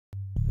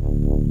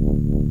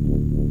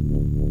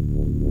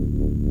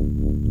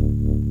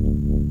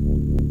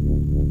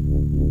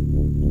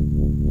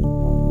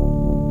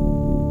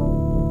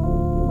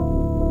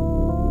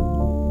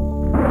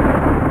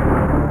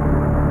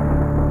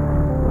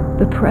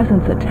The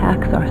presence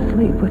attacks our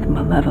sleep with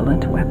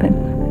malevolent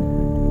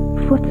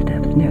weapons.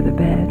 Footsteps near the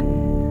bed.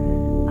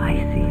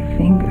 Icy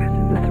fingers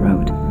at the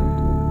throat.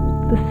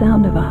 The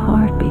sound of a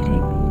heart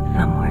beating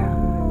somewhere.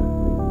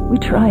 We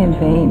try in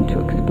vain to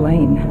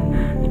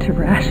explain, to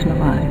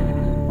rationalize,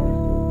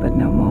 but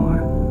no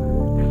more.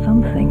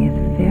 Something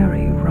is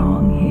very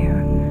wrong here,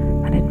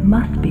 and it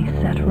must be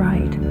set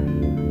right.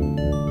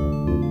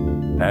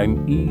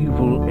 An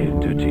evil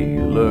entity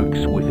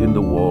lurks within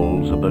the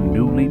walls of the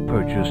newly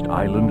purchased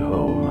island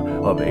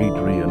home of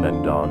Adrian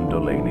and Don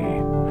Delaney.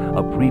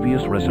 A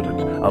previous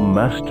resident, a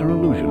master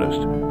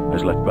illusionist,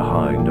 has left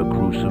behind a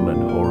gruesome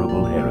and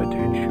horrible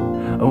heritage.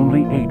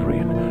 Only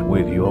Adrian,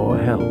 with your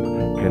help,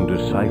 can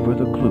decipher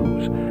the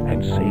clues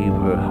and save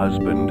her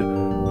husband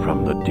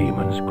from the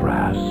demon's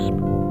grasp.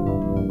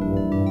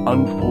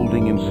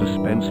 Unfolding in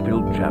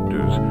suspense-filled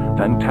chapters,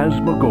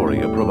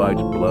 Phantasmagoria provides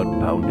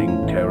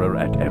blood-pounding terror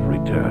at every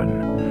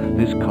turn.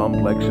 This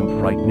complex and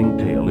frightening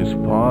tale is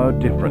far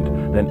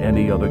different than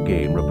any other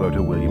game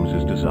Roberta Williams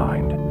has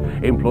designed.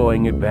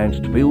 Employing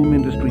advanced film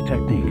industry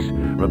techniques,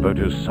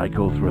 Roberta's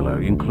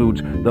psycho-thriller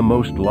includes the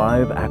most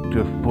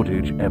live-actor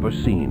footage ever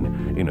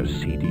seen in a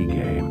CD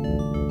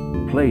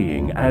game.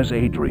 Playing as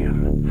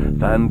Adrian,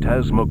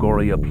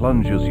 Phantasmagoria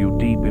plunges you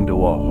deep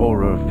into a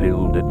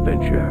horror-filled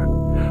adventure.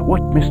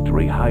 What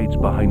mystery hides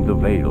behind the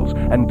veils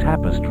and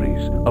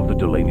tapestries of the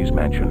Delaney's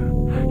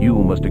mansion? You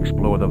must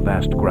explore the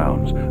vast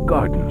grounds,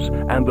 gardens,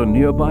 and the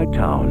nearby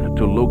town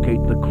to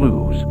locate the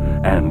clues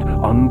and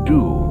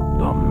undo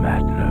the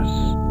madness.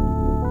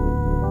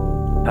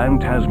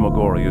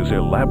 Phantasmagoria's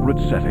elaborate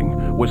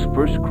setting was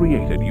first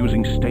created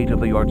using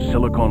state-of-the-art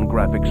silicon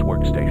graphics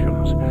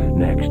workstations.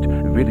 Next,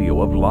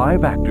 video of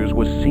live actors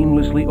was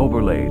seamlessly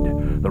overlaid.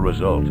 The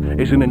result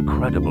is an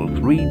incredible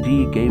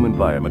 3D game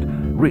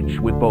environment, rich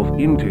with both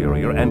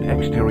interior and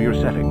exterior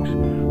settings.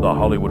 The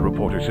Hollywood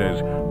Reporter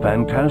says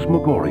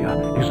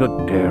Phantasmagoria is a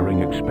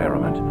daring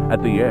experiment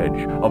at the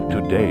edge of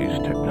today's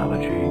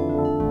technology.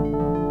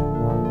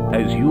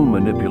 As you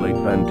manipulate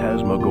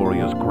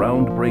Phantasmagoria's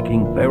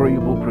groundbreaking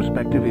variable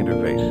perspective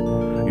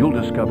interface, you'll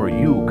discover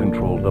you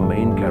control the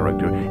main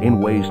character in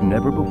ways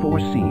never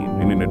before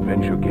seen in an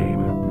adventure game.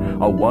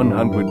 A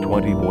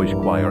 120-voice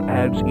choir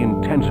adds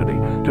intensity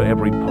to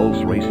every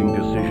pulse-racing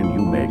decision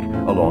you make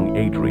along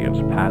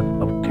Adrian's path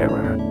of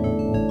terror.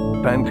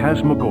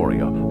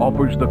 Phantasmagoria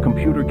offers the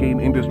computer game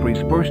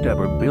industry's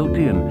first-ever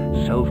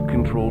built-in,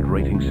 self-controlled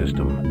rating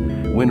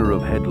system. Winner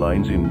of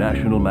headlines in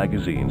national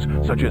magazines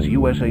such as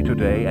USA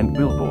Today and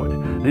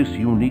Billboard, this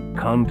unique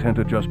content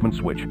adjustment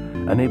switch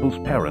enables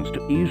parents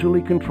to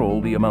easily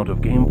control the amount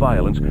of game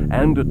violence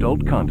and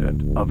adult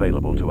content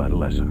available to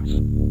adolescents.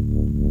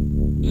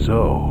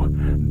 So,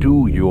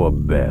 do your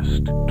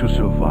best to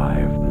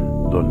survive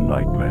the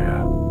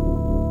nightmare.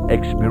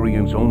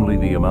 Experience only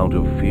the amount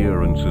of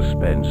fear and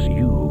suspense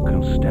you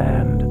can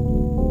stand.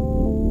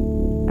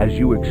 As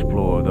you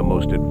explore the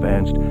most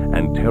advanced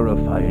and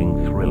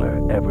terrifying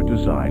thriller ever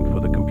designed for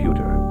the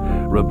computer,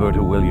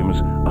 Roberta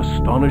Williams'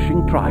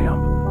 astonishing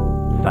triumph,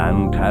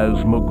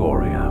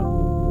 Phantasmagoria.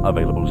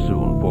 Available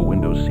soon for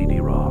Windows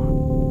CD-ROM.